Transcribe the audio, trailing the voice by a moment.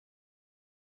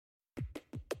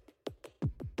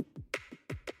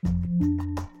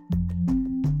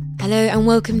Hello and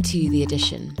welcome to The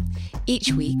Edition.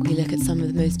 Each week we look at some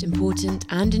of the most important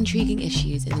and intriguing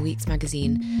issues in the week's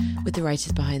magazine with the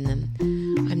writers behind them.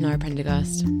 I'm Lara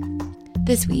Prendergast.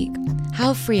 This week,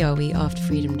 how free are we after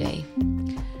Freedom Day?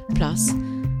 Plus,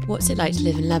 what's it like to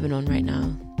live in Lebanon right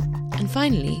now? And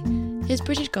finally, is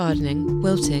British gardening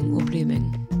wilting or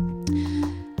blooming?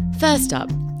 First up,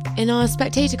 in our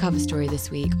Spectator cover story this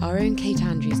week, our own Kate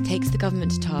Andrews takes the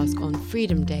government to task on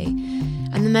Freedom Day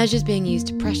and the measures being used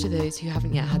to pressure those who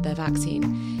haven't yet had their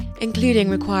vaccine, including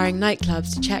requiring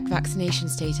nightclubs to check vaccination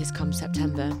status come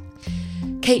September.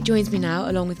 Kate joins me now,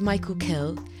 along with Michael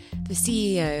Kill, the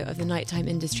CEO of the Nighttime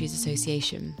Industries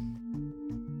Association.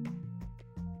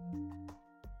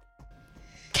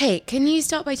 Kate, can you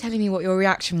start by telling me what your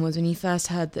reaction was when you first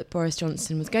heard that Boris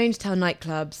Johnson was going to tell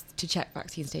nightclubs to check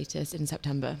vaccine status in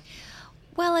September?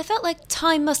 Well, I felt like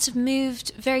time must have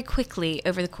moved very quickly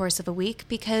over the course of a week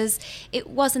because it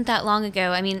wasn't that long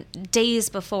ago, days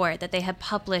before, that they had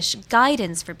published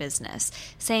guidance for business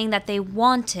saying that they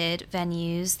wanted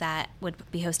venues that would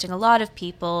be hosting a lot of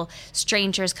people,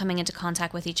 strangers coming into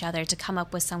contact with each other, to come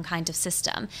up with some kind of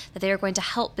system, that they were going to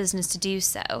help business to do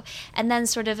so. And then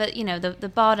sort of,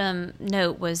 the bottom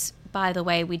note was, by the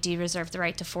way, we do reserve the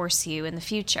right to force you in the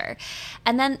future.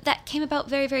 And then that came about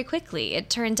very, very quickly. It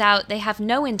turned out they have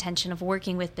no intention of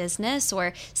working with business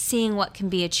or seeing what can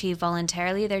be achieved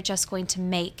voluntarily. They're just going to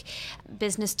make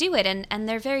business do it. And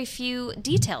there are very few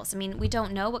details. We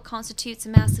don't know what constitutes a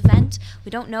mass event. We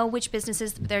don't know which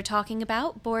businesses they're talking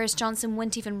about. Boris Johnson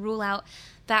wouldn't even rule out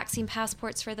vaccine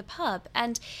passports for the pub.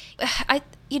 And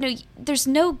there's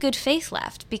no good faith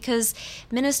left because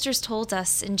ministers told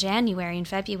us in January and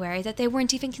February that they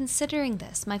weren't even considering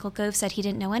this. Michael Gove said he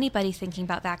didn't know anybody thinking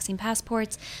about vaccine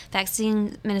passports.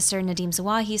 Vaccine Minister Nadhim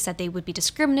Zawahi said they would be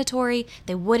discriminatory,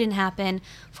 they wouldn't happen.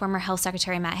 Former Health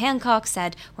Secretary Matt Hancock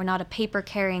said we're not a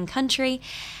paper-carrying country.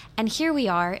 And here we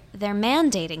are, they're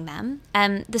mandating them.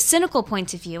 The cynical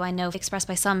point of view, I know expressed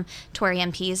by some Tory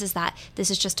MPs, is that this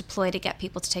is just a ploy to get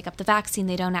people to take up the vaccine.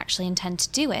 They don't actually intend to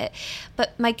do it.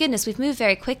 But my goodness, we've moved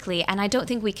very quickly, and I don't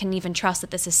think we can even trust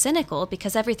that this is cynical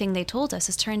because everything they told us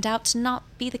has turned out to not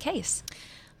be the case.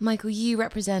 Michael, you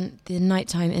represent the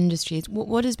Nighttime Industries.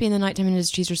 What has been the Nighttime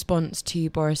Industries' response to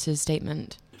Boris's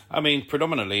statement?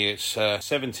 Predominantly it's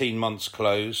 17 months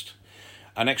closed,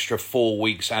 an extra 4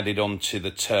 weeks added on to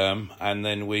the term, and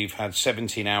then we've had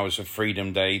 17 hours of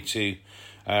Freedom Day to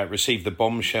receive the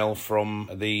bombshell from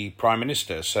the Prime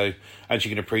Minister. So, as you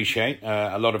can appreciate,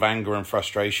 a lot of anger and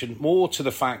frustration, more to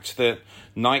the fact that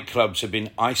nightclubs have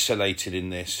been isolated in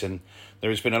this, and there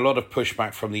has been a lot of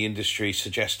pushback from the industry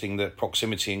suggesting that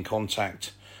proximity and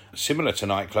contact similar to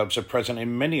nightclubs are present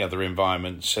in many other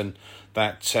environments, and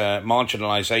that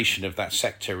marginalisation of that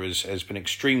sector has been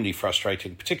extremely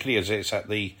frustrating, particularly as it's at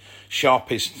the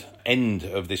sharpest end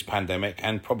of this pandemic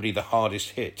and probably the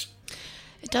hardest hit.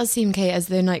 It does seem, Kate, as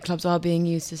though nightclubs are being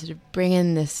used to sort of bring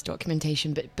in this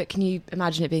documentation, but can you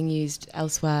imagine it being used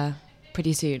elsewhere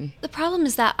pretty soon? The problem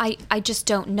is that I just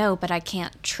don't know, but I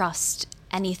can't trust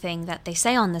anything that they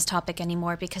say on this topic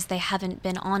anymore because they haven't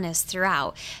been honest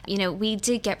throughout. We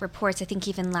did get reports, I think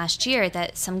even last year,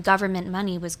 that some government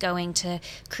money was going to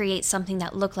create something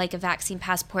that looked like a vaccine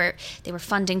passport. They were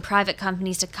funding private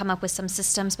companies to come up with some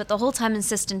systems, but the whole time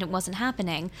insistent it wasn't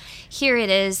happening. Here it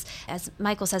is, as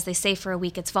Michael says, they say for a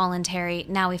week it's voluntary.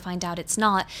 Now we find out it's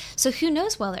not. So who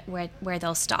knows where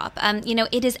they'll stop?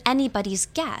 It is anybody's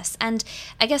guess. And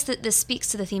I guess that this speaks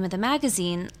to the theme of the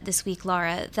magazine this week,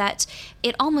 Lara, that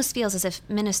it almost feels as if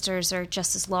ministers are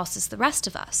just as lost as the rest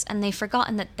of us, and they've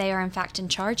forgotten that they are in fact in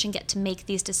charge and get to make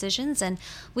these decisions. And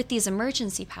with these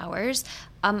emergency powers,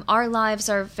 our lives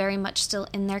are very much still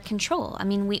in their control.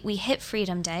 We hit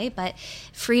Freedom Day, but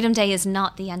Freedom Day is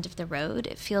not the end of the road.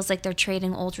 It feels like they're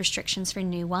trading old restrictions for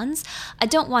new ones. I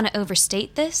don't want to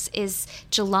overstate this. Is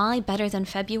July better than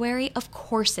February? Of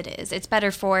course it is. It's better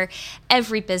for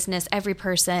every business, every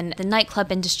person, the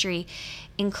nightclub industry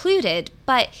included,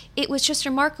 but it was just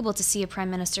remarkable to see a prime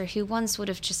minister who once would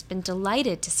have just been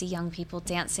delighted to see young people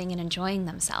dancing and enjoying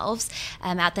themselves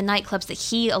at the nightclubs that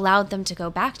he allowed them to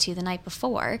go back to the night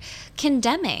before,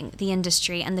 condemning the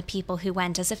industry and the people who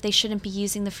went as if they shouldn't be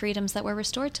using the freedoms that were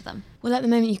restored to them. Well, at the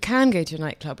moment you can go to a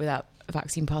nightclub without a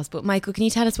vaccine passport. Michael, can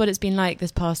you tell us what it's been like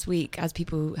this past week as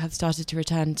people have started to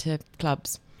return to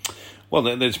clubs? Well,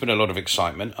 there's been a lot of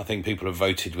excitement. I think people have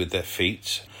voted with their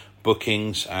feet.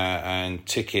 Bookings and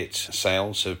ticket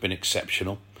sales have been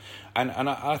exceptional. And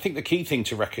I think the key thing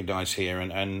to recognise here,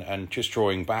 and just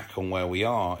drawing back on where we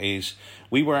are, is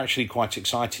we were actually quite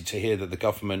excited to hear that the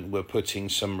government were putting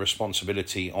some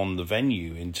responsibility on the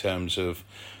venue in terms of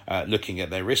looking at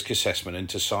their risk assessment and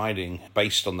deciding,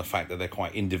 based on the fact that they're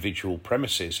quite individual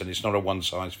premises and it's not a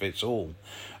one-size-fits-all,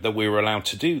 that we were allowed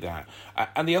to do that.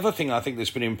 And the other thing I think that's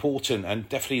been important, and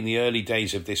definitely in the early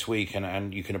days of this week,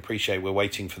 and you can appreciate we're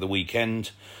waiting for the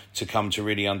weekend to come to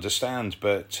really understand,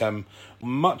 but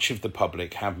much of the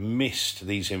public have missed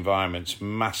these environments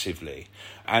massively,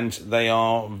 and they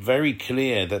are very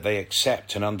clear that they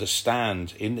accept and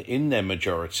understand in their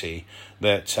majority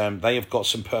that they have got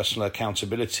some personal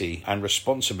accountability and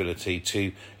responsibility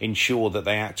to ensure that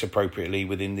they act appropriately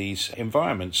within these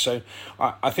environments. So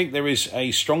I think there is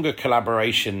a stronger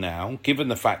collaboration now, given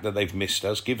the fact that they've missed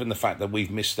us, given the fact that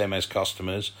we've missed them as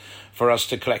customers, for us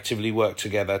to collectively work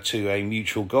together to a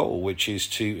mutual goal, which is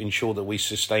to ensure that we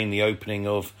sustain the opening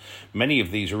of many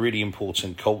of these really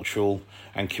important cultural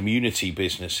and community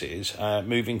businesses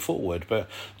moving forward. But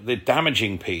the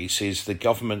damaging piece is the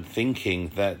government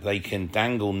thinking that they can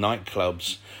dangle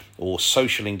nightclubs or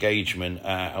social engagement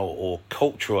or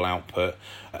cultural output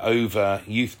over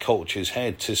youth culture's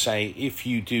head to say, if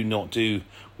you do not do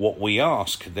what we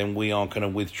ask, then we are going to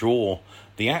withdraw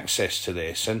the access to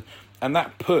this. And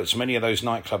that puts many of those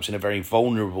nightclubs in a very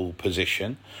vulnerable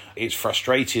position. It's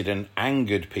frustrated and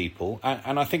angered people.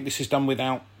 And I think this is done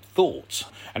without thought.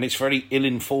 And it's very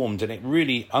ill-informed, and it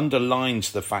really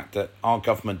underlines the fact that our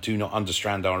government do not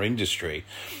understand our industry.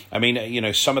 I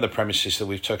mean, some of the premises that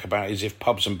we've talked about is if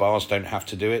pubs and bars don't have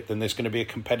to do it, then there's going to be a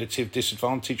competitive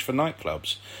disadvantage for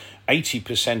nightclubs.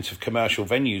 80% of commercial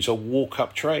venues are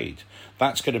walk-up trade.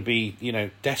 That's going to be,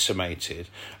 decimated.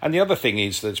 And the other thing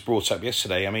is that's brought up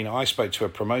yesterday, I spoke to a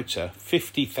promoter,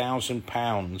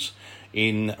 £50,000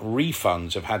 in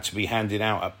refunds have had to be handed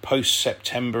out at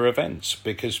post-September events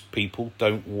because people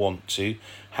don't want to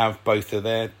have both of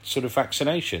their sort of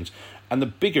vaccinations. And the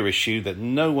bigger issue that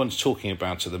no one's talking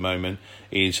about at the moment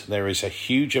is there is a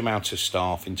huge amount of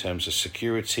staff in terms of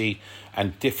security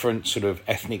and different sort of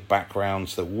ethnic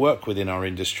backgrounds that work within our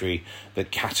industry that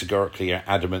categorically are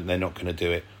adamant they're not going to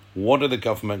do it. What are the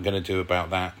government going to do about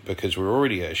that? Because we're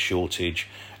already at a shortage,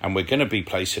 and we're going to be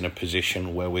placed in a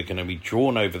position where we're going to be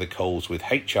drawn over the coals with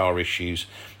HR issues,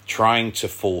 trying to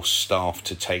force staff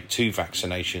to take 2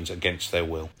 vaccinations against their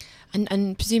will.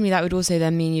 And presumably that would also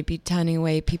then mean you'd be turning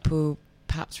away people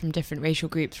perhaps from different racial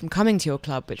groups from coming to your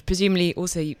club, which presumably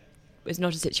also is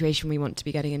not a situation we want to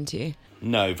be getting into.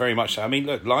 No, very much so.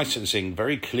 Look, licensing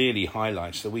very clearly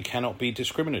highlights that we cannot be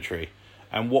discriminatory.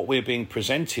 And what we're being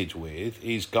presented with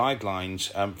is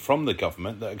guidelines from the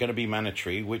government that are going to be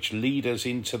mandatory, which lead us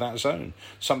into that zone,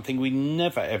 something we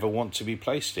never, ever want to be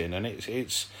placed in. And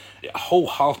it's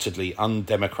wholeheartedly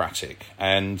undemocratic.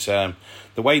 And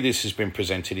the way this has been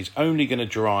presented is only going to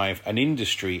drive an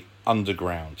industry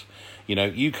underground.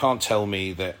 You can't tell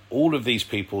me that all of these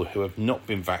people who have not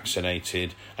been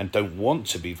vaccinated and don't want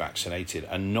to be vaccinated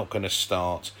are not going to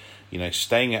start,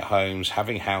 staying at homes,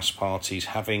 having house parties,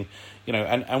 having...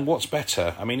 and what's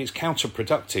better? It's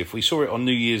counterproductive. We saw it on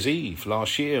New Year's Eve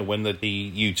last year when the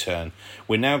U-turn.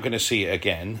 We're now going to see it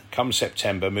again come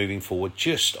September moving forward,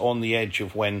 just on the edge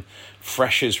of when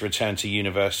freshers return to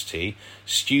university,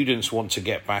 students want to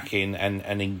get back in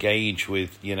and engage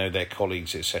with, their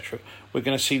colleagues, etc. We're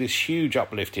going to see this huge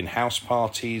uplift in house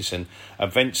parties and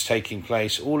events taking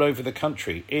place all over the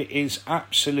country. It is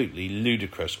absolutely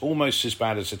ludicrous, almost as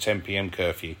bad as a 10 p.m.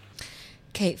 curfew.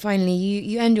 Kate, finally,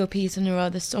 you end your piece on a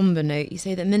rather sombre note. You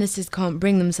say that ministers can't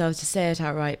bring themselves to say it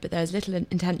outright, but there's little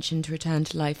intention to return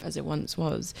to life as it once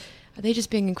was. Are they just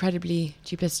being incredibly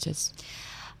duplicitous?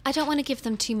 I don't want to give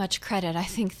them too much credit. I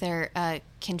think they're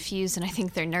confused, and I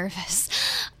think they're nervous.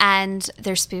 And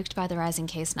they're spooked by the rising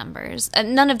case numbers.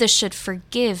 None of this should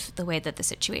forgive the way that the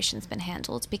situation's been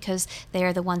handled, because they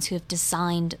are the ones who have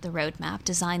designed the roadmap,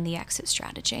 designed the exit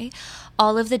strategy.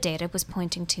 All of the data was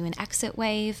pointing to an exit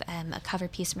wave. A cover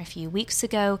piece from a few weeks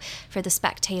ago for the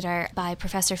Spectator by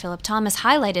Professor Philip Thomas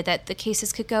highlighted that the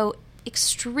cases could go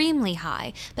extremely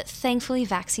high, but thankfully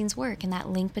vaccines work, and that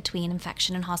link between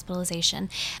infection and hospitalization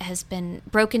has been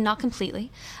broken, not completely,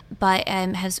 but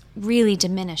has really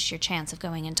diminished your chance of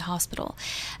going into hospital.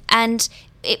 And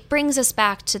it brings us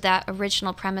back to that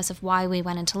original premise of why we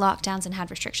went into lockdowns and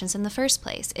had restrictions in the first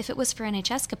place. If it was for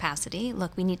NHS capacity,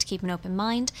 look, we need to keep an open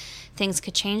mind. Things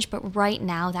could change, but right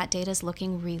now that data is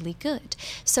looking really good.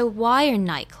 So why are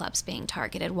nightclubs being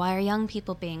targeted? Why are young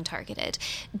people being targeted?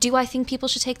 Do I think people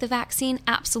should take the vaccine?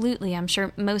 Absolutely. I'm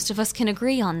sure most of us can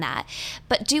agree on that.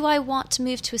 But do I want to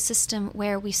move to a system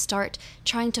where we start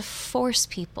trying to force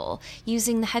people,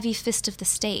 using the heavy fist of the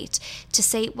state, to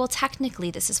say, well, technically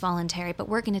this is voluntary, but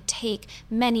we're going to take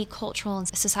many cultural and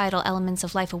societal elements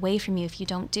of life away from you if you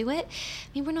don't do it. I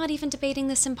mean, we're not even debating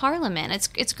this in Parliament.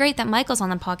 It's great that Michael's on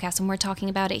the podcast and we're talking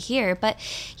about it here, but,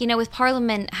 you know, with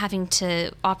Parliament having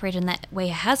to operate in that way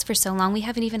it has for so long, we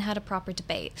haven't even had a proper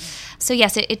debate. So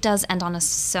yes, it does end on a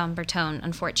somber tone,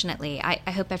 unfortunately.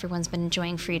 I hope everyone's been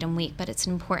enjoying Freedom Week, but it's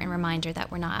an important reminder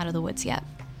that we're not out of the woods yet.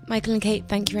 Michael and Kate,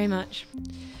 thank you very much.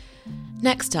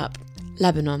 Next up,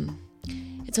 Lebanon.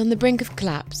 It's on the brink of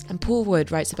collapse, and Paul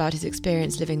Wood writes about his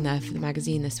experience living there for the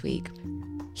magazine this week.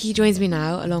 He joins me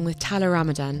now, along with Tala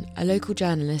Ramadan, a local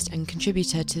journalist and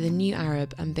contributor to the New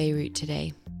Arab and Beirut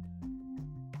Today.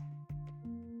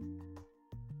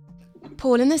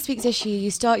 Paul, in this week's issue,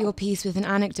 you start your piece with an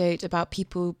anecdote about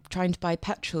people trying to buy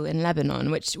petrol in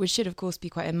Lebanon, which should, of course, be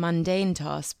quite a mundane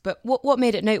task. But what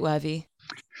made it noteworthy?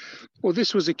 Well,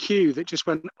 this was a queue that just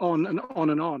went on and on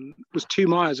and on. It was 2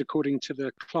 miles, according to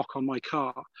the clock on my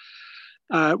car,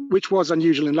 which was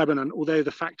unusual in Lebanon, although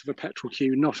the fact of a petrol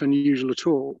queue, not unusual at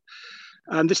all.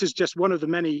 And this is just one of the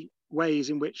many ways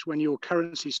in which, when your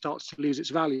currency starts to lose its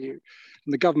value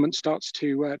and the government starts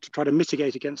to try to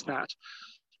mitigate against that,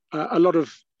 a lot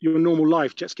of your normal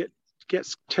life just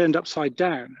gets turned upside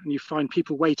down, and you find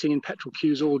people waiting in petrol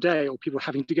queues all day, or people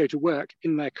having to go to work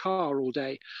in their car all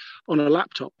day on a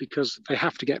laptop because they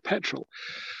have to get petrol.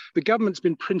 The government's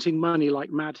been printing money like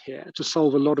mad here to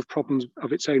solve a lot of problems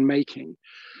of its own making,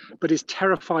 but is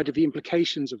terrified of the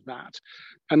implications of that,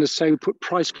 and has so put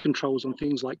price controls on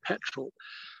things like petrol.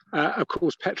 Of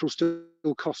course, petrol still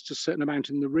costs a certain amount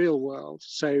in the real world.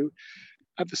 So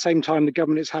at the same time, the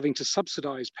government is having to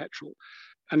subsidize petrol.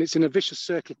 And it's in a vicious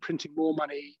circle of printing more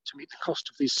money to meet the cost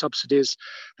of these subsidies.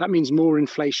 That means more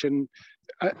inflation.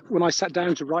 When I sat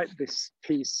down to write this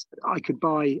piece, I could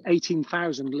buy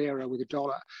 18,000 lira with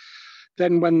 $1.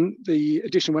 Then when the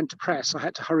edition went to press, I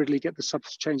had to hurriedly get the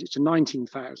subs to change it to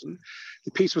 19,000.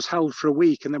 The piece was held for a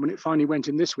week. And then when it finally went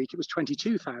in this week, it was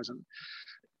 22,000.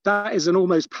 That is an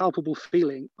almost palpable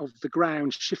feeling of the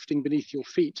ground shifting beneath your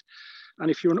feet. And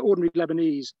if you're an ordinary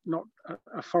Lebanese, not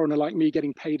a foreigner like me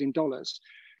getting paid in dollars,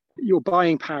 your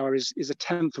buying power is a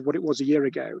tenth of what it was a year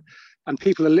ago. And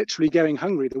people are literally going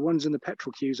hungry. The ones in the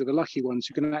petrol queues are the lucky ones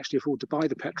who can actually afford to buy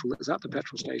the petrol that's at the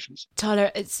petrol stations.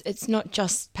 Tala, it's not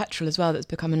just petrol as well that's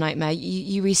become a nightmare.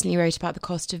 You recently wrote about the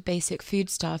cost of basic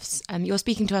foodstuffs. You're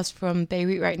speaking to us from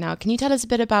Beirut right now. Can you tell us a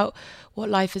bit about what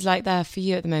life is like there for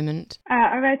you at the moment?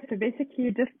 All right. So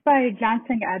basically, just by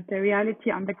glancing at the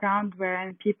reality on the ground,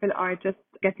 where people are just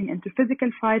getting into physical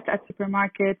fights at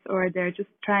supermarkets, or they're just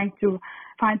trying to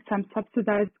find some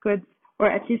subsidized goods,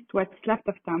 or at least what's left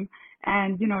of them,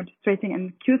 and, just waiting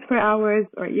in queues for hours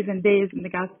or even days in the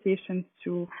gas stations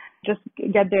to just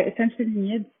get their essential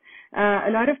needs. A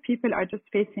lot of people are just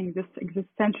facing this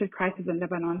existential crisis in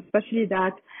Lebanon, especially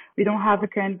that we don't have a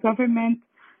current government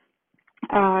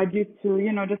due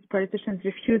to, just politicians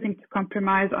refusing to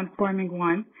compromise on forming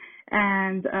one.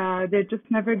 And they're just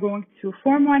never going to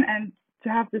form one, and to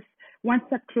have this one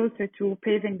step closer to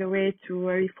paving the way to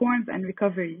reforms and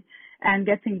recovery and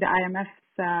getting the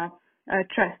IMF's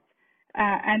trust.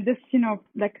 And this,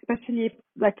 especially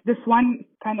this one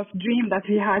kind of dream that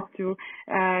we had to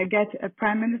get a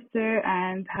prime minister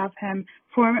and have him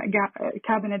form a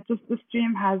cabinet, just this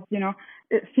dream has,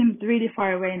 it seems really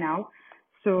far away now.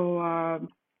 So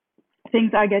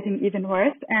things are getting even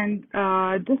worse. And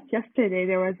just yesterday,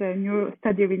 there was a new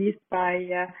study released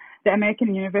by the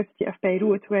American University of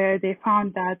Beirut, where they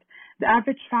found that the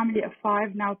average family of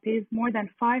 5 now pays more than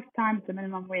 5 times the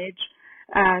minimum wage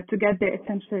to get their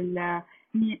essential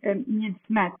needs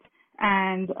met.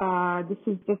 And this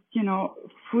is just,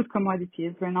 food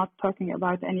commodities. We're not talking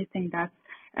about anything that's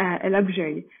a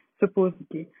luxury,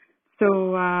 supposedly.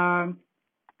 So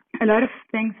a lot of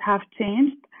things have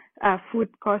changed. Food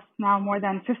costs now more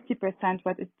than 50%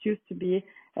 what it used to be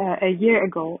a year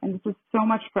ago. And this is so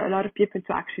much for a lot of people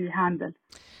to actually handle.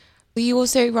 You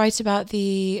also write about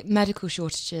the medical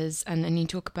shortages and you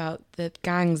talk about the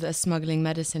gangs that are smuggling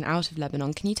medicine out of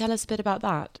Lebanon. Can you tell us a bit about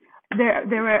that?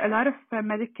 There were a lot of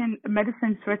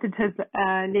medicine shortages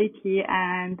lately,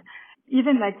 and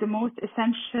even the most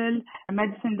essential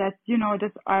medicine that,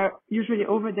 just are usually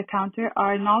over the counter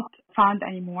are not found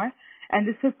anymore. And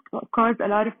this has caused a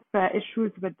lot of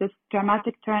issues with this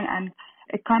dramatic turn and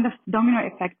a kind of domino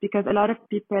effect, because a lot of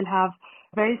people have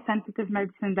very sensitive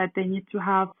medicine that they need to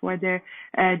have for their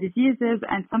diseases,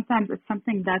 and sometimes it's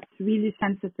something that's really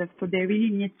sensitive, so they really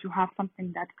need to have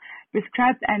something that's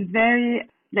prescribed and very,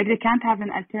 they can't have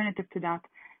an alternative to that.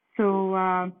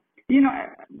 So,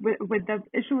 with the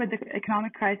issue with the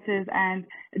economic crisis and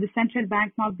the central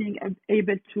bank not being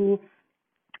able to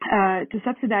to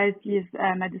subsidize these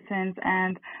medicines,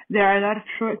 and there are a lot of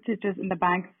shortages in the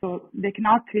banks, so they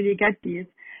cannot really get these.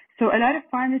 So a lot of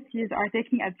pharmacies are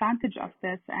taking advantage of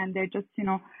this, and they're just,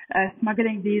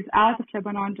 smuggling these out of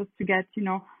Lebanon just to get,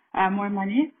 more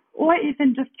money, or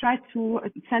even just try to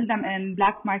sell them in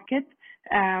black market,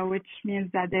 which means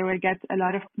that they will get a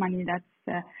lot of money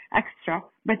that's extra.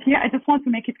 But here, I just want to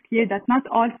make it clear that not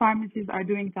all pharmacies are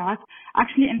doing that.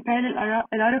 Actually, in parallel,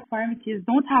 a lot of pharmacies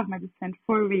don't have medicine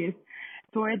for real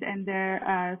stored in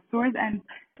their stores, and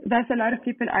thus a lot of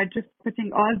people are just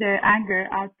putting all their anger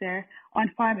out there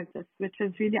on pharmacists, which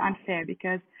is really unfair,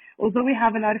 because although we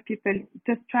have a lot of people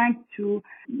just trying to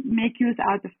make use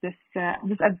out of this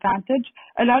advantage,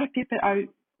 a lot of people are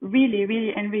really,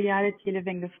 really in reality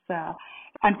living this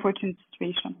unfortunate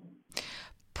situation.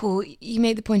 Paul, you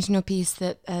made the point in your piece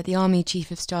that the Army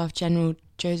Chief of Staff General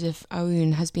Joseph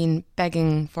Aoun has been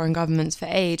begging foreign governments for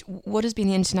aid. What has been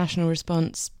the international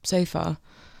response so far?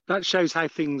 That shows how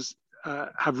things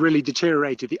have really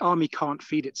deteriorated. The army can't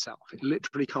feed itself. It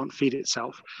literally can't feed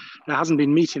itself. There hasn't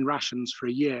been meat in rations for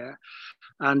a year,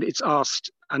 and it's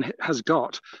asked and has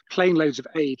got plane loads of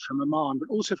aid from Oman, but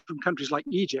also from countries like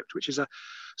Egypt, which is a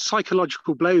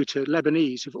psychological blow to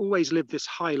Lebanese who've always lived this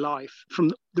high life,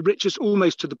 from the richest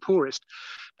almost to the poorest,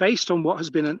 based on what has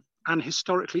been an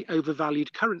historically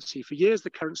overvalued currency. For years, the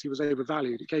currency was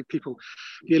overvalued. It gave people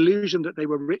the illusion that they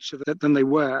were richer than they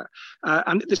were.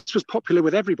 And this was popular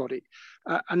with everybody.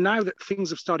 And now that things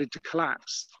have started to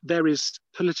collapse, there is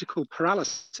political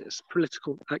paralysis,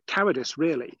 political cowardice,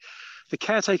 really. The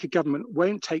caretaker government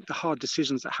won't take the hard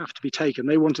decisions that have to be taken.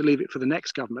 They want to leave it for the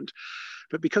next government.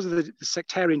 But because of the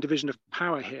sectarian division of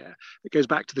power here, it goes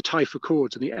back to the Taif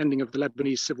Accords and the ending of the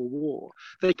Lebanese civil war,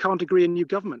 they can't agree a new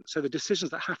government. So the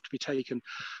decisions that have to be taken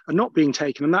are not being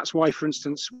taken. And that's why, for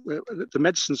instance, the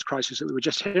medicines crisis that we were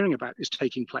just hearing about is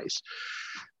taking place.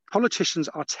 Politicians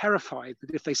are terrified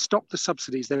that if they stop the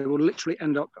subsidies, they will literally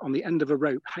end up on the end of a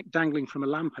rope dangling from a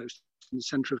lamppost in the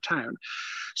centre of town.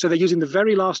 So they're using the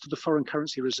very last of the foreign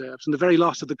currency reserves and the very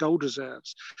last of the gold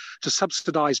reserves to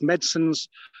subsidise medicines,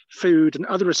 food and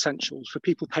other essentials for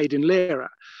people paid in lira.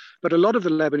 But a lot of the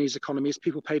Lebanese economy is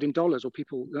people paid in dollars, or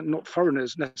people, not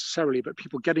foreigners necessarily, but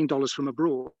people getting dollars from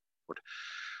abroad.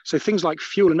 So things like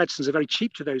fuel and medicines are very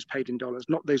cheap to those paid in dollars,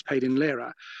 not those paid in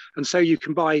lira. And so you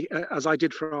can buy, as I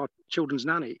did for our children's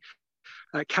nanny,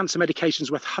 cancer medications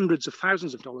worth hundreds of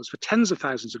thousands of dollars for tens of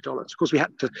thousands of dollars. Of course, we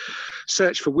had to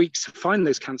search for weeks to find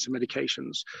those cancer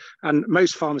medications. And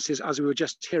most pharmacies, as we were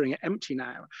just hearing, are empty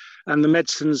now. And the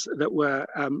medicines that were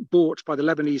bought by the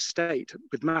Lebanese state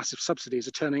with massive subsidies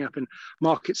are turning up in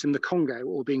markets in the Congo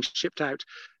or being shipped out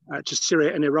to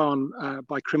Syria and Iran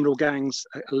by criminal gangs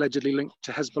allegedly linked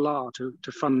to Hezbollah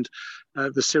to fund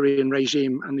the Syrian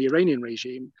regime and the Iranian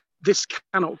regime. This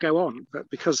cannot go on, but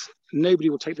because nobody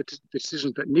will take the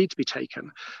decisions that need to be taken,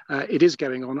 it is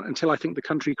going on until I think the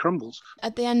country crumbles.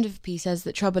 At the end of the piece says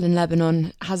that trouble in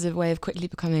Lebanon has a way of quickly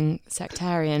becoming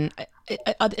sectarian.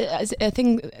 Are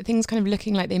things kind of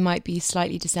looking like they might be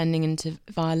slightly descending into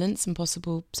violence and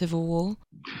possible civil war?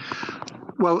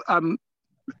 Well,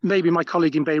 maybe my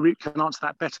colleague in Beirut can answer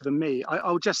that better than me.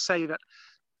 I'll just say that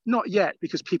not yet,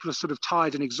 because people are sort of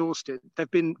tired and exhausted. There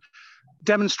have been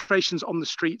demonstrations on the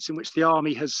streets in which the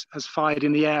army has fired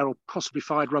in the air or possibly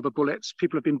fired rubber bullets.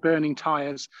 People have been burning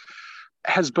tyres.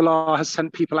 Hezbollah has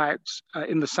sent people out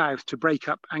in the south to break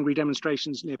up angry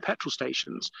demonstrations near petrol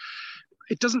stations.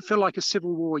 It doesn't feel like a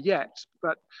civil war yet,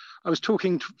 but I was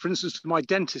talking, for instance, to my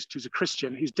dentist, who's a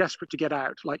Christian, who's desperate to get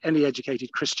out, like any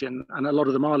educated Christian, and a lot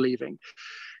of them are leaving,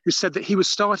 who said that he was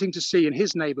starting to see in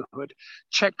his neighbourhood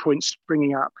checkpoints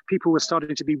springing up. People were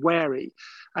starting to be wary,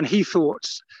 and he thought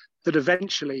that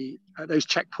eventually those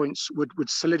checkpoints would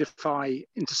solidify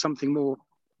into something more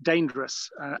dangerous.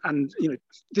 And,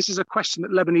 this is a question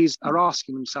that Lebanese are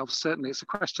asking themselves, certainly. It's a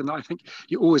question that I think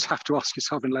you always have to ask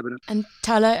yourself in Lebanon. And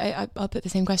Tala, I'll put the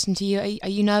same question to you. Are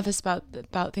you nervous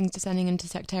about things descending into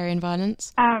sectarian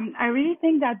violence? I really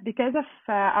think that because of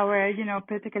our,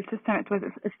 political system, it was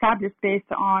established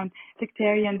based on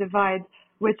sectarian divide,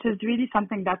 which is really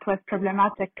something that was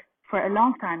problematic for a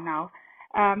long time now.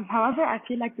 However, I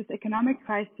feel like this economic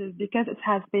crisis, because it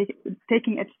has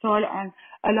taken its toll on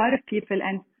a lot of people,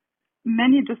 and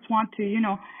many just want to,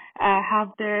 have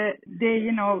they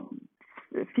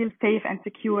feel safe and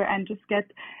secure and just get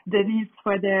the needs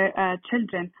for their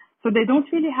children. So they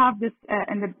don't really have this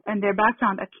in their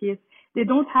background, at least. They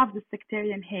don't have this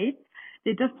sectarian hate.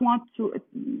 They just want to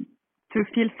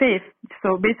feel safe.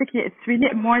 So basically, it's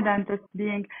really more than just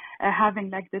being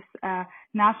having like this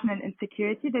national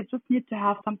insecurity. They just need to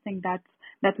have something that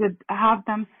would have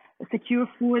them secure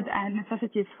food and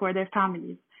necessities for their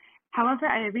families. However,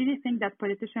 I really think that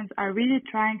politicians are really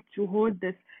trying to hold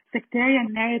this sectarian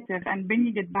narrative and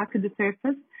bringing it back to the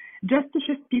surface just to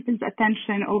shift people's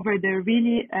attention over the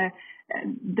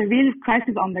real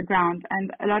crisis on the ground.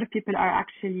 And a lot of people are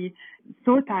actually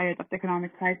so tired of the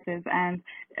economic crisis, and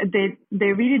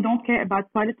they really don't care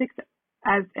about politics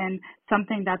as in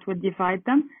something that would divide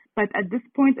them. But at this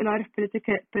point, a lot of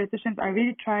politicians are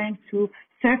really trying to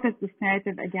surface this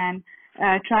narrative again,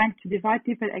 trying to divide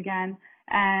people again,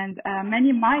 and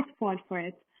many might fall for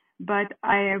it. But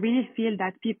I really feel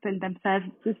that people themselves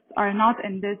just are not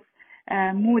in this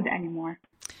mood anymore.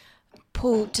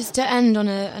 Paul, just to end on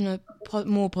a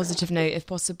more positive note, if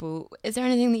possible, is there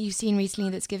anything that you've seen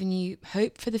recently that's given you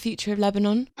hope for the future of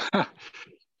Lebanon?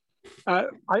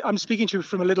 I'm speaking to you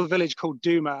from a little village called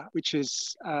Douma, which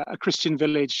is a Christian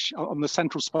village on the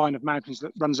central spine of mountains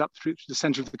that runs up through to the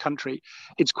centre of the country.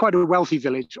 It's quite a wealthy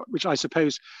village, which I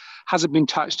suppose hasn't been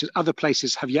touched as other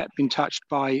places have yet been touched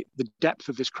by the depth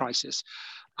of this crisis.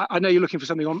 I know you're looking for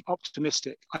something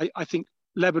optimistic. I think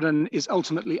Lebanon is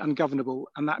ultimately ungovernable,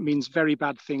 and that means very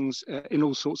bad things in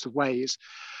all sorts of ways.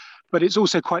 But it's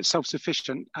also quite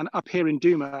self-sufficient. And up here in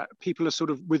Douma, people are sort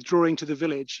of withdrawing to the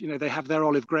village. You know, they have their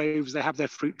olive groves, they have their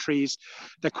fruit trees.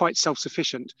 They're quite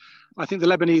self-sufficient. I think the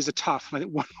Lebanese are tough. And I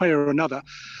think one way or another,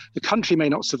 the country may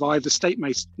not survive, the state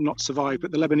may not survive,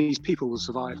 but the Lebanese people will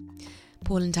survive.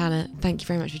 Paul and Tala, thank you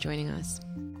very much for joining us.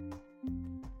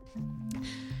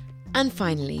 And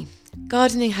finally,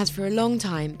 gardening has for a long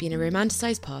time been a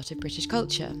romanticised part of British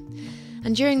culture.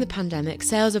 And during the pandemic,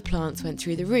 sales of plants went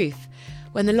through the roof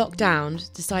when the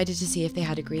lockdown decided to see if they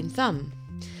had a green thumb.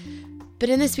 But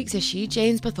in this week's issue,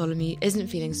 James Bartholomew isn't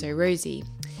feeling so rosy.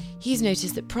 He's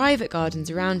noticed that private gardens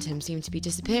around him seem to be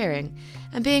disappearing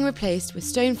and being replaced with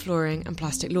stone flooring and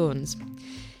plastic lawns.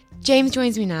 James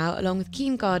joins me now, along with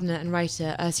keen gardener and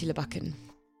writer Ursula Buchan.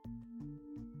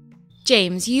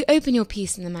 James, you open your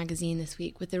piece in the magazine this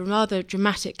week with the rather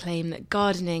dramatic claim that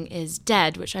gardening is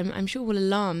dead, which I'm sure will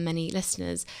alarm many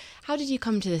listeners. How did you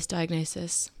come to this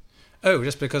diagnosis? Oh,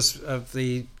 just because of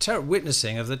the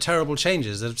witnessing of the terrible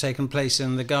changes that have taken place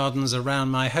in the gardens around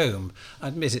my home. I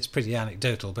admit it's pretty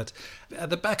anecdotal, but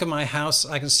at the back of my house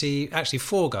I can see actually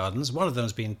 4 gardens. One of them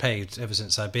has been paved ever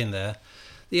since I've been there.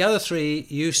 The other 3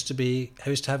 used to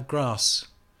have grass.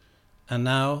 And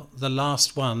now the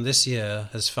last one this year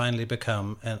has finally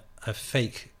become a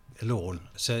fake lawn.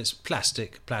 So it's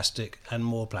plastic, and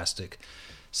more plastic.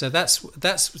 So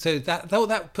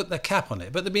that put the cap on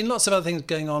it. But there'd been lots of other things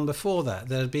going on before that.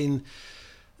 There had been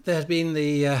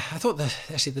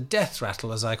the death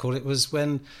rattle, as I call it, was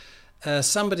when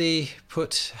somebody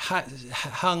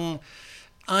hung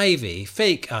ivy,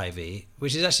 fake ivy,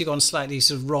 which has actually gone slightly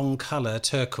sort of wrong colour,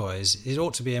 turquoise. It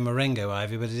ought to be a Marengo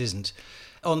ivy, but it isn't.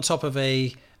 On top of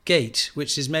a gate,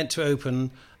 which is meant to open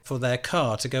for their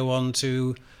car to go on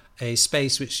to a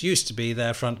space which used to be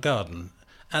their front garden.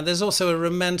 And there's also a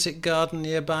romantic garden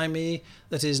nearby me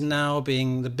that is now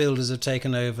the builders have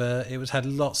taken over. It had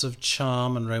lots of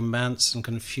charm and romance and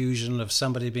confusion of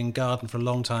somebody being gardened for a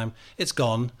long time. It's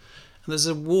gone. And there's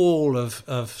a wall of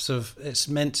sort of, it's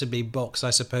meant to be box, I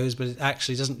suppose, but it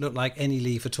actually doesn't look like any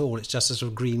leaf at all. It's just a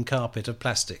sort of green carpet of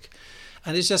plastic.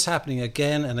 And it's just happening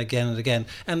again and again and again.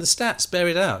 And the stats bear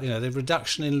it out. You know, the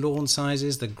reduction in lawn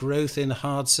sizes, the growth in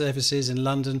hard surfaces in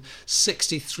London,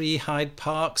 63 Hyde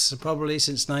Parks probably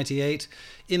since 98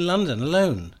 in London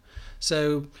alone.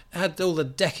 So had all the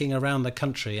decking around the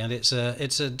country, and it's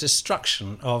a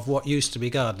destruction of what used to be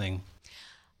gardening.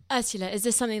 Ursula, is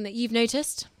this something that you've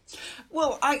noticed?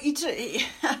 Well, I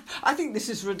think this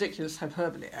is ridiculous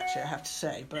hyperbole, actually, I have to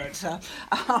say.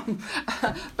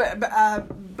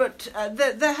 But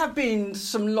there have been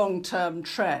some long-term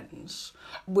trends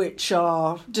which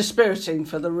are dispiriting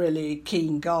for the really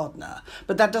keen gardener.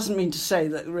 But that doesn't mean to say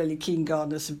that really keen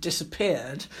gardeners have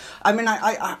disappeared. I mean,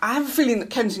 I have a feeling that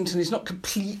Kensington is not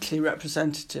completely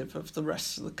representative of the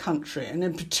rest of the country. And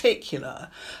in particular,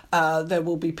 there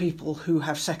will be people who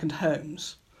have second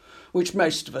homes, which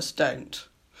most of us don't.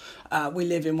 We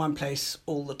live in one place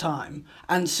all the time.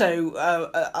 And so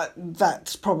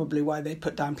that's probably why they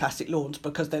put down plastic lawns,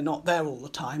 because they're not there all the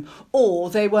time. Or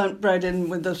they weren't bred in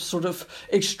with the sort of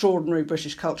extraordinary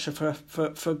British culture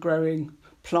for growing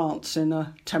plants in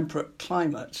a temperate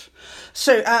climate.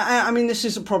 So, I mean, this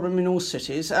is a problem in all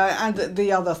cities. And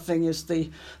the other thing is the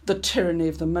tyranny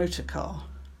of the motor car.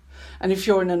 And if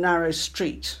you're in a narrow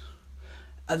street,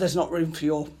 there's not room for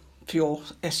your for your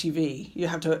SUV. You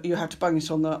have to bung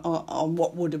it on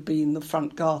what would have been the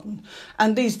front garden,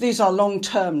 and these are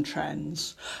long-term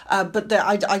trends. But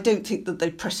I don't think that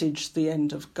they presage the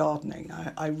end of gardening.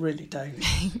 I really don't.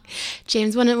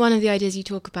 James, one of the ideas you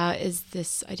talk about is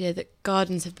this idea that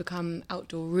gardens have become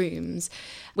outdoor rooms,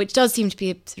 which does seem to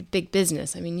be a sort of big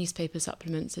business. I mean, newspaper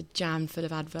supplements are jammed full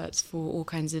of adverts for all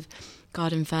kinds of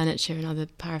garden furniture and other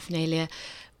paraphernalia.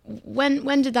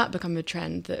 When did that become a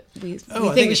trend that we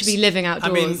think we should be living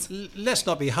outdoors? I mean, let's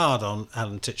not be hard on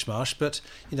Alan Titchmarsh, but,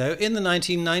 in the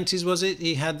 1990s, was it,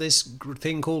 he had this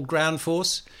thing called ground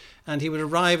force, and he would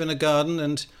arrive in a garden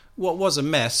and what was a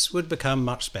mess would become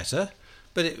much better,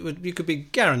 but you could be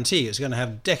guaranteed it's going to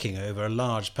have decking over a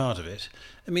large part of it.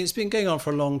 I mean, it's been going on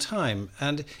for a long time,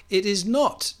 and it is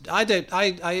not. I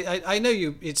know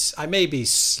you. I may be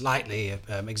slightly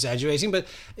exaggerating, but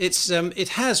it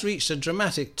has reached a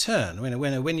dramatic turn.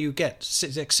 When you get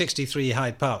 63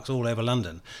 Hyde Parks all over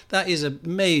London, that is a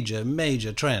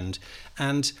major trend,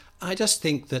 and I just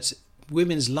think that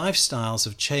women's lifestyles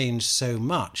have changed so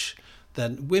much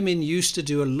that women used to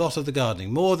do a lot of the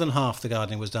gardening. More than half the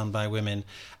gardening was done by women,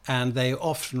 and they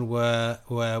often were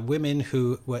women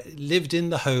who lived in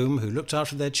the home, who looked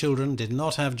after their children, did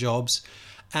not have jobs,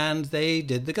 and they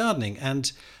did the gardening,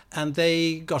 and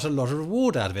they got a lot of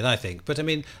reward out of it, I think. But I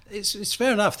mean, it's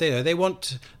fair enough.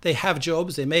 They have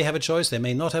jobs, they may have a choice, they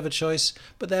may not have a choice,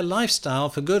 but their lifestyle,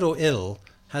 for good or ill,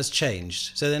 has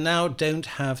changed. So they now don't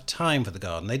have time for the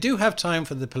garden. They do have time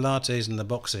for the Pilates and the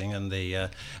boxing and the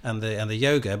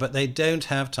yoga, but they don't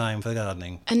have time for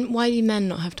gardening. And why do men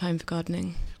not have time for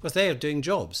gardening? Because they are doing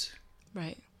jobs.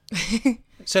 Right.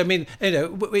 So, I mean,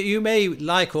 you may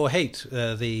like or hate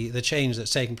the change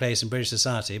that's taken place in British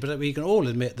society, but we can all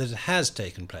admit that it has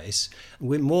taken place.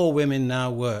 More women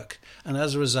now work, and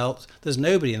as a result, there's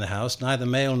nobody in the house, neither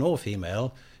male nor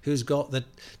female, who's got the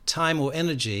time or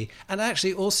energy. And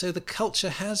actually also the culture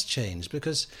has changed,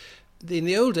 because in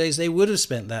the old days they would have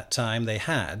spent that time they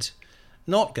had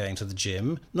not going to the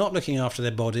gym, not looking after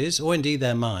their bodies or indeed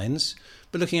their minds,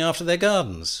 but looking after their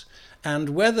gardens. And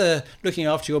whether looking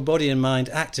after your body and mind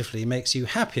actively makes you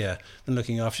happier than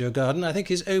looking after your garden, I think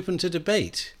is open to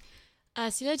debate.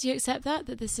 Ursula, do you accept that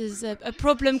this is a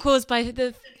problem caused by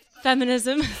the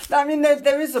feminism? I mean,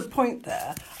 there is a point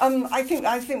there. I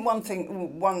think one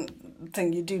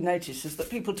thing you do notice is that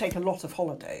people take a lot of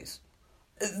holidays.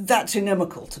 That's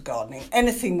inimical to gardening.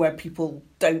 Anything where people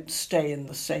don't stay in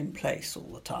the same place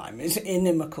all the time is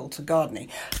inimical to gardening.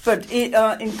 But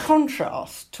in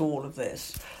contrast to all of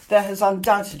this, there has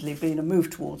undoubtedly been a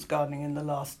move towards gardening in the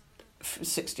last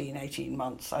 16, 18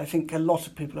 months. I think a lot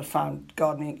of people have found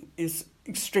gardening is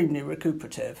extremely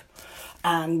recuperative.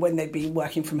 And when they've been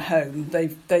working from home,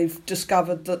 they've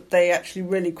discovered that they actually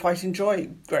really quite enjoy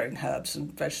growing herbs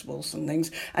and vegetables and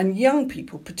things. And young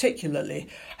people particularly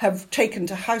have taken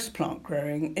to houseplant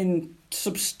growing in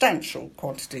substantial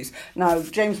quantities. Now,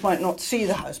 James might not see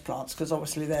the houseplants because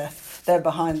obviously they're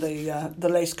behind the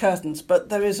lace curtains, but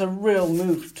there is a real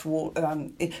move toward,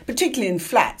 particularly in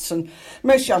flats, and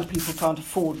most young people can't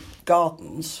afford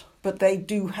gardens, but they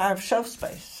do have shelf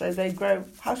space, so they grow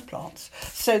houseplants.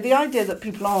 So the idea that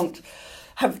people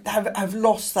have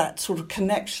lost that sort of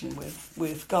connection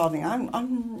with gardening,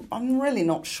 I'm really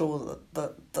not sure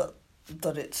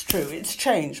that it's true. It's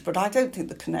changed, but I don't think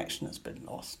the connection has been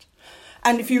lost.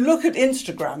 And if you look at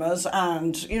Instagrammers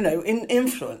and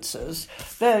influencers,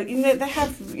 they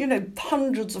have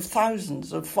hundreds of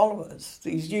thousands of followers.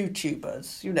 These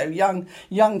YouTubers,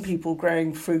 young people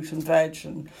growing fruit and veg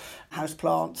and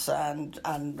houseplants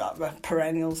and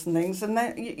perennials and things, and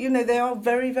they are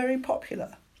very, very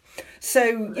popular.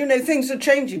 So things are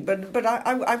changing, but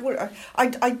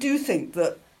I do think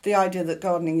that the idea that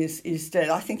gardening is dead,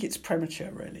 I think it's premature,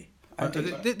 really.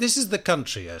 This is the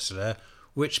country, Ursula,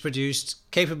 which produced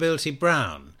Capability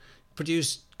Brown,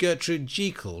 produced Gertrude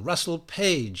Jekyll, Russell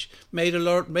Page, Major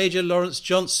Lawrence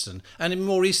Johnson, and in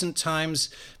more recent times,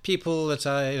 people that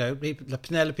are,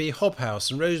 Penelope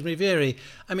Hobhouse and Rosemary Veary.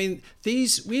 I mean,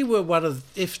 we were one of,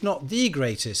 if not the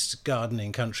greatest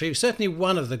gardening country, certainly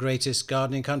one of the greatest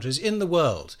gardening countries in the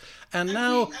world. And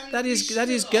now that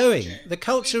is going. The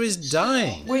culture is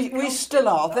dying. We still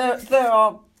are.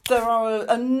 There are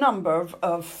a number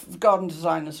of garden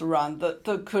designers around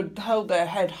that could hold their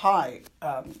head high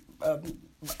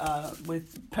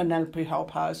with Penelope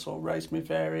Hobhouse or Rosemary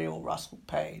Veary or Russell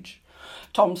Page.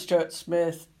 Tom Stewart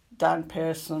Smith, Dan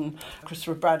Pearson,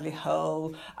 Christopher Bradley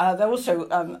Hull. There are also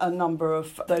a number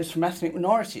of those from ethnic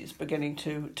minorities beginning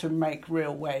to make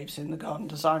real waves in the garden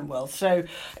design world. So,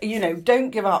 don't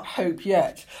give up hope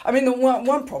yet. I mean, the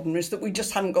one problem is that we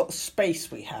just haven't got the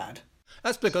space we had.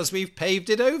 That's because we've paved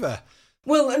it over.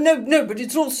 Well, no, but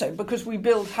it's also because we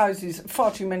build houses,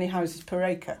 far too many houses per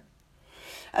acre.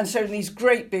 And so in these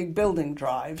great big building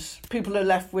drives, people are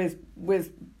left with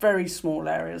very small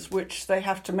areas, which they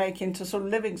have to make into sort of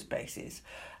living spaces.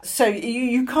 So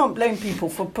you can't blame people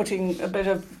for putting a bit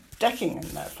of decking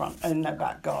in their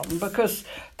back garden, because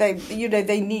they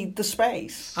need the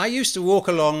space. I used to walk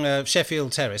along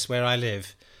Sheffield Terrace, where I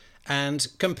live, and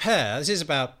compare. This is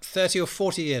about 30 or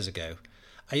 40 years ago.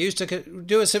 I used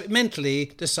to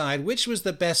mentally decide which was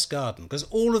the best garden, because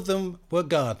all of them were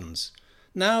gardens.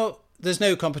 Now there's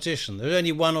no competition. There's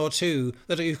only one or two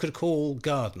that you could call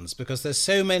gardens, because there's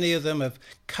so many of them have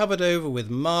covered over with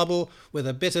marble, with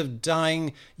a bit of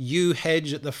dying yew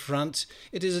hedge at the front.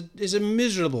 It is a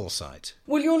miserable sight.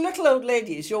 Well, your little old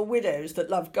ladies, your widows that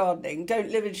love gardening, don't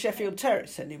live in Sheffield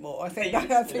Terrace anymore. I think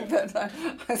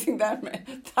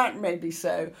that may be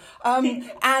so.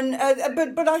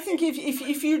 But I think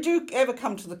if you do ever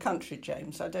come to the country,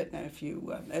 James, I don't know if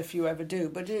you ever do,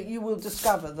 but you will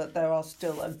discover that there are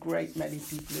still a great many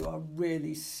people who are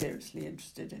really seriously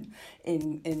interested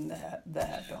in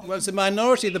their garden. Well, it's a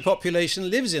minority of the population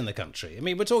lives in the country. I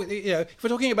mean, we're talking, if we're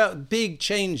talking about big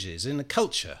changes in the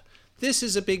culture, this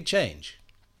is a big change.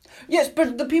 Yes,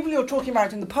 but the people you're talking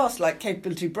about in the past, like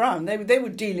Capability Brown, they were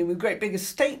dealing with great big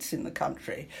estates in the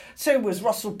country. So was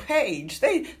Russell Page.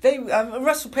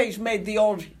 Russell Page made the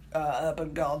odd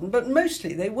urban garden, but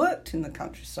mostly they worked in the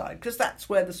countryside because that's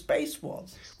where the space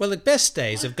was. Well, the best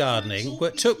days of gardening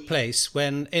took place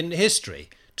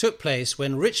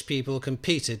when rich people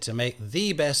competed to make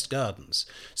the best gardens.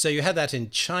 So you had that in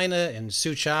China, in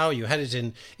Suzhou, you had it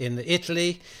in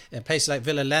Italy, in places like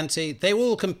Villalante. They were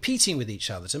all competing with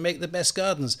each other to make the best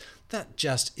gardens. That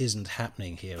just isn't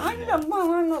happening here anymore.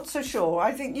 I'm not so sure.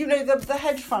 I think, the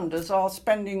hedge funders are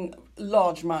spending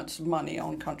large amounts of money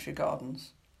on country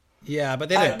gardens. Yeah, but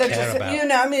they don't care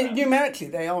about... numerically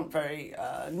they aren't very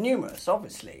numerous,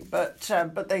 obviously, but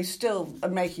they still are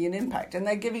making an impact, and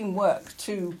they're giving work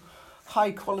to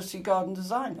high-quality garden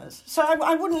designers. So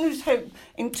I wouldn't lose hope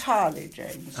entirely,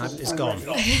 James. It's gone.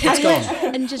 It's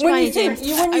gone. And just when you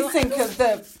think of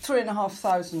the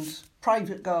 3,500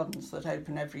 private gardens that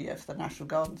open every year for the National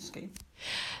Garden Scheme.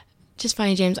 Just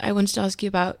finally, James, I wanted to ask you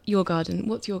about your garden.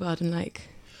 What's your garden like?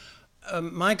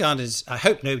 My garden is, I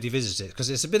hope nobody visits it,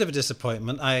 because it's a bit of a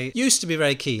disappointment. I used to be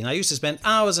very keen. I used to spend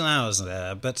hours and hours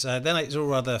there, but then it's all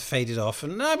rather faded off,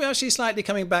 and now I'm actually slightly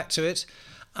coming back to it.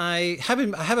 I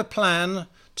have a plan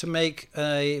to make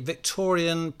a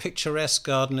Victorian picturesque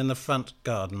garden in the front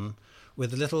garden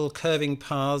with little curving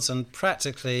paths and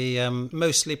practically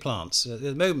mostly plants. At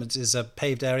the moment is a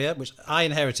paved area, which I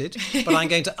inherited, but I'm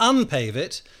going to unpave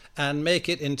it and make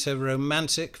it into a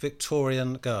romantic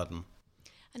Victorian garden.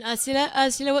 And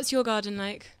Ursula, what's your garden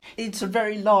like? It's a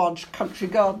very large country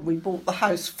garden. We bought the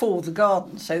house for the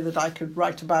garden so that I could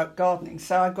write about gardening.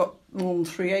 So I've got more than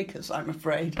 3 acres, I'm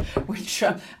afraid, which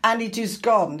and it is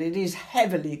gardened. It is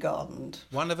heavily gardened.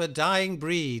 One of a dying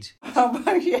breed. Oh,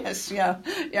 yes, yeah.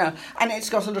 And it's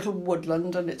got a little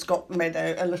woodland, and it's got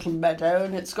a little meadow,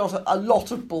 and it's got a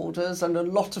lot of borders and a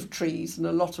lot of trees and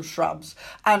a lot of shrubs.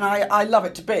 And I love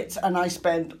it to bits, and I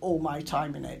spend all my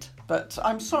time in it. But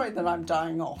I'm sorry that I'm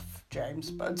dying off,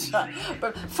 James. But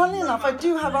funnily enough, I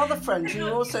do have other friends who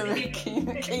are also really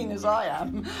keen as I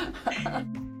am.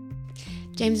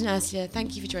 James and Ursula,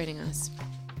 thank you for joining us.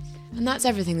 And that's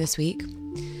everything this week.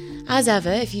 As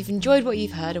ever, if you've enjoyed what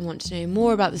you've heard and want to know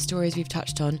more about the stories we've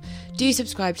touched on, do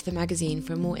subscribe to the magazine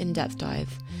for a more in-depth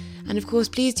dive. And of course,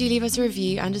 please do leave us a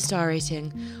review and a star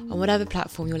rating on whatever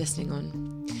platform you're listening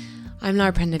on. I'm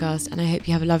Lara Prendergast, and I hope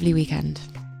you have a lovely weekend.